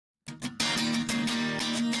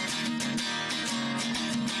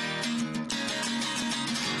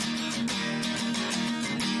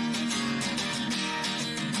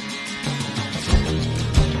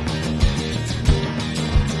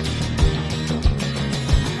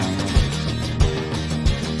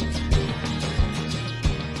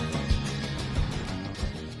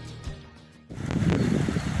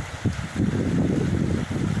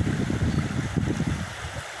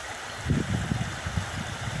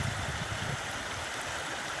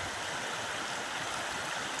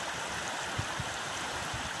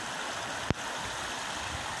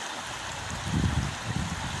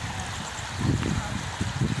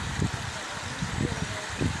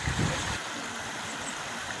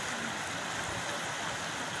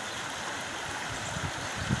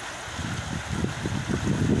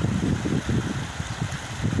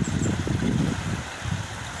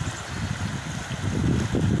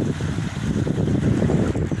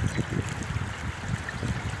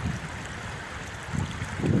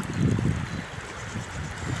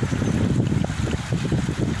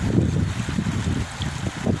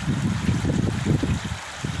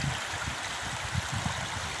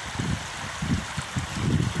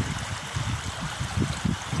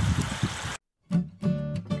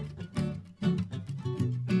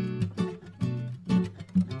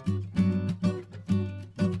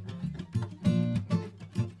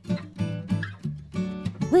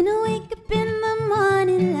When I wake up in the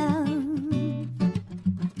morning, love,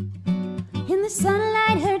 and the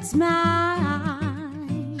sunlight hurts my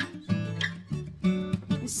eyes,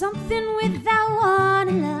 and something without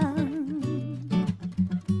warning, love,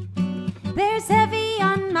 bears heavy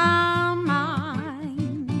on my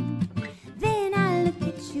mind. Then I look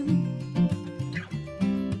at you,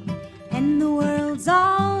 and the world's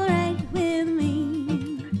all right with me.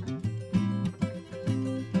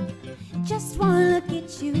 Just one look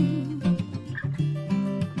at you,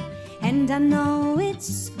 and I know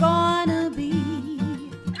it's gonna be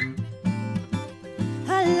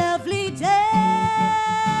a lovely day.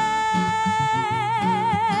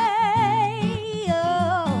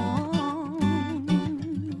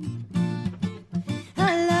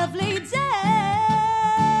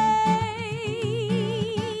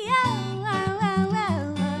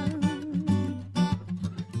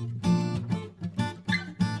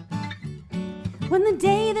 When the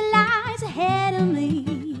day that lies ahead of me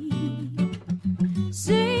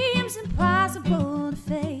seems impossible to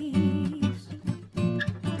face,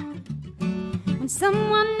 when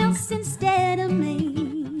someone else instead of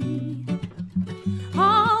me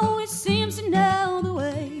always seems to know the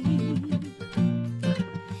way,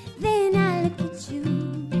 then I look at you,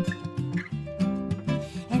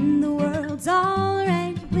 and the world's all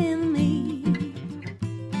right with me.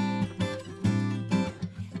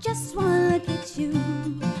 Just one look at you,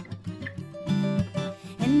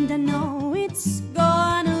 and I know it's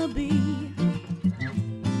gonna be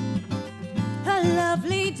a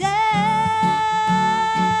lovely day.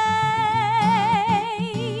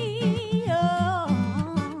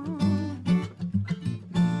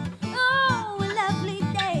 Oh, a lovely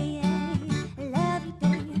day, a lovely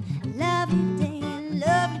day, a lovely day, a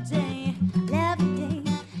lovely day, lovely day,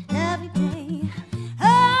 lovely day.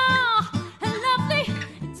 Oh, a lovely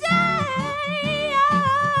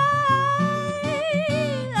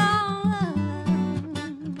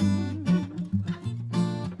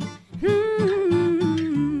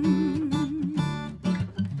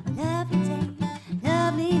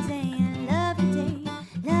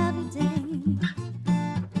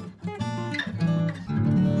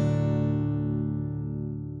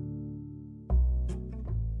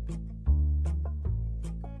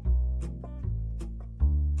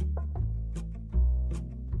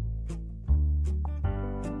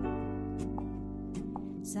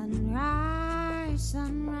Sunrise,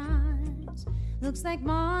 sunrise, looks like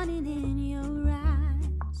morning in your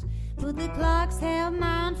eyes, but the clock's held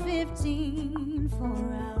 9:15 for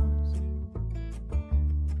hours.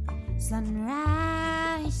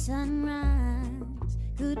 Sunrise, sunrise,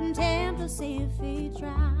 couldn't tell us if he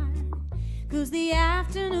tried, 'cause the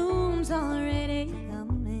afternoon's already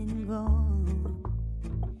come and gone.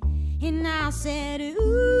 And I said,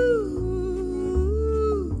 ooh,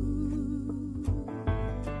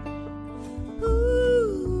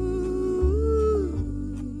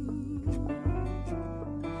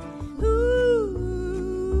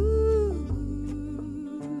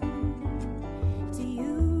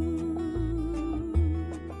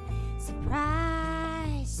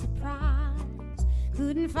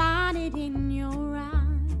 couldn't find it in your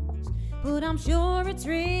eyes, but I'm sure it's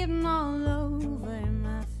written all over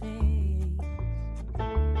my face.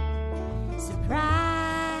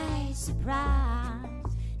 Surprise,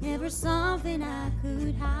 surprise, never something I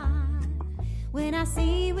could hide. When I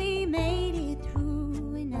see we made it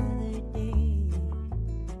through another day,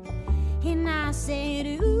 and I said,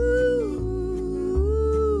 ooh,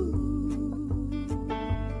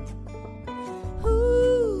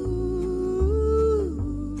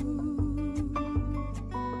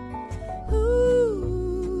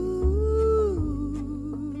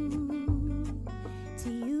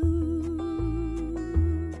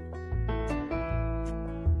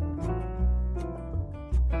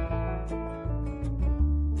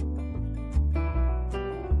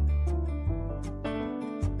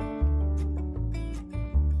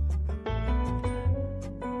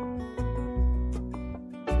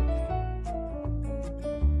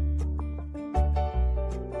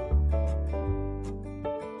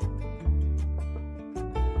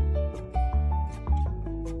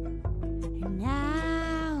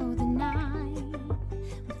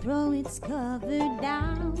 throw its cover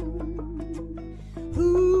down,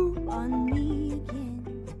 ooh, on me again.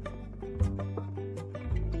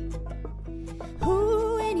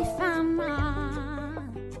 Ooh, and if I'm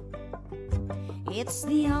mine, it's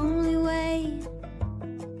the only way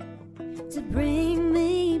to bring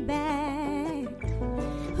me back.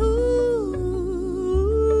 Ooh,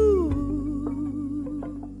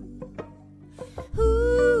 ooh.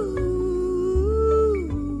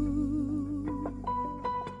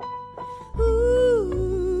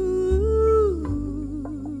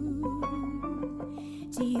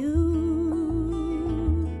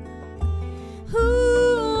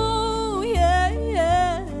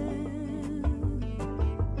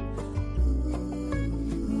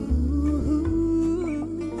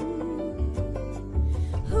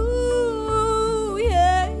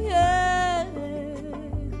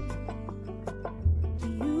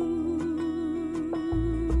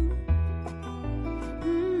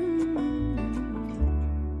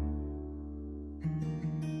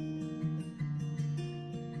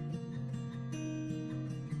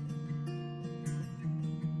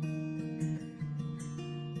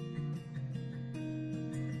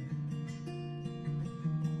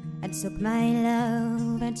 I took my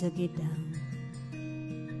love, I took it down.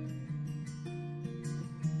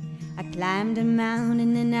 I climbed a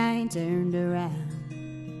mountain and I turned around,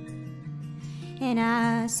 and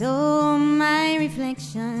I saw my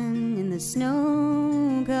reflection in the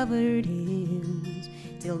snow-covered hills,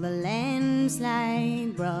 till the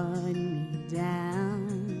landslide brought me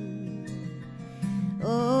down.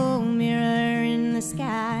 Oh, mirror in the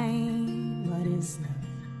sky, what is love?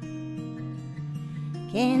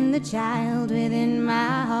 Can the child within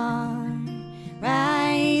my heart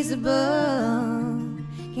rise above?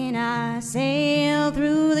 Can I sail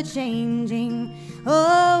through the changing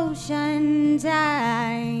ocean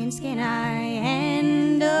tides? Can I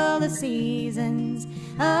handle the seasons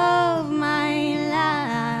of my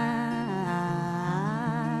life?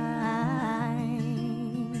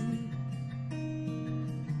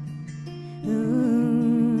 Ooh.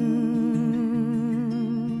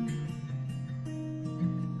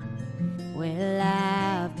 Well,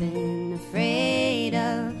 I've been afraid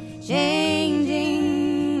of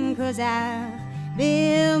changing, 'cause I've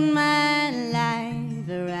built my life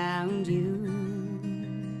around you.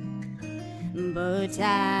 But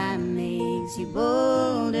time makes you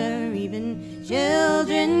bolder, even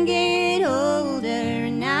children get older,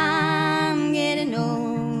 and I'm getting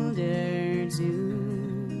older too.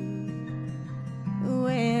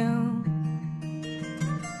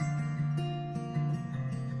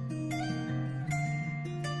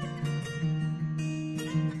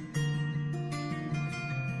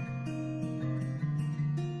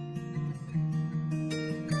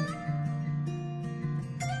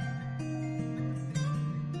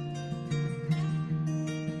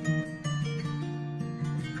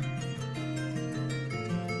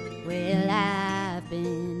 Well, I've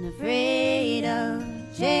been afraid of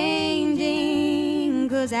changing,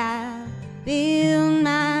 'cause I've built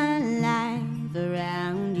my life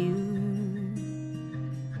around you.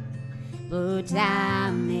 But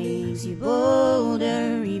time makes you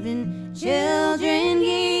bolder, even children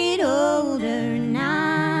get older, and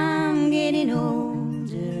I'm getting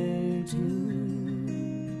older too.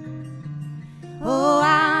 Oh,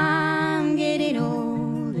 I'm getting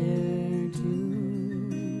older too.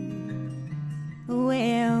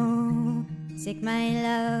 Well, take my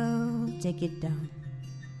love, take it down.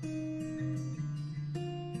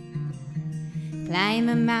 Climb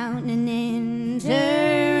a mountain and then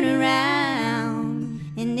turn around,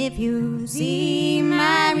 and if you see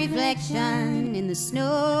my reflection in the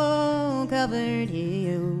snow-covered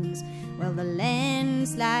hills, well, the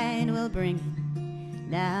landslide will bring it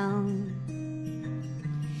down.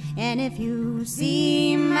 And if you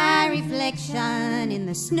see my reflection in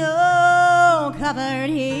the snow-covered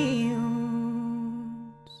hills,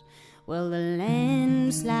 well, the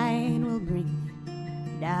landslide will bring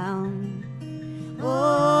it down.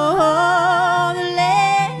 Oh, the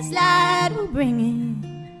landslide will bring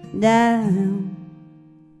it down.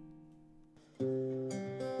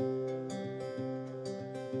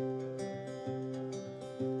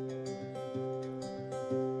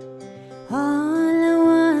 All I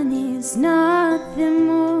want is nothing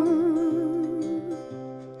more,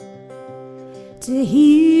 to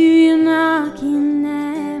hear you knocking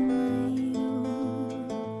at my door.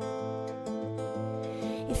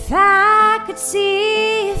 If I could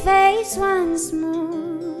see your face once more,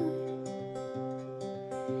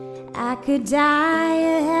 I could die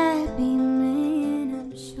a happy man,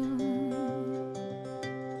 I'm sure.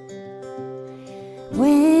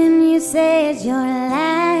 When you said your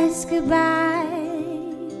last goodbye,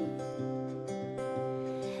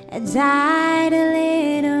 I died a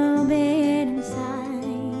little bit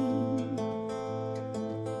inside.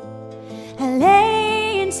 I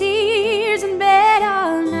lay in tears in bed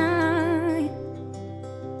all night,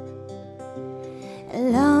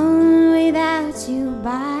 alone without you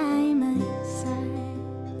by my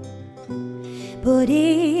side. But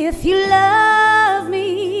if you love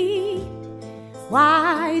me,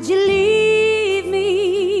 why'd you leave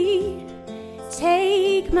me?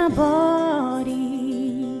 Take my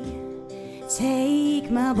body, take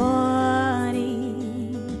my body.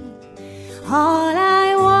 All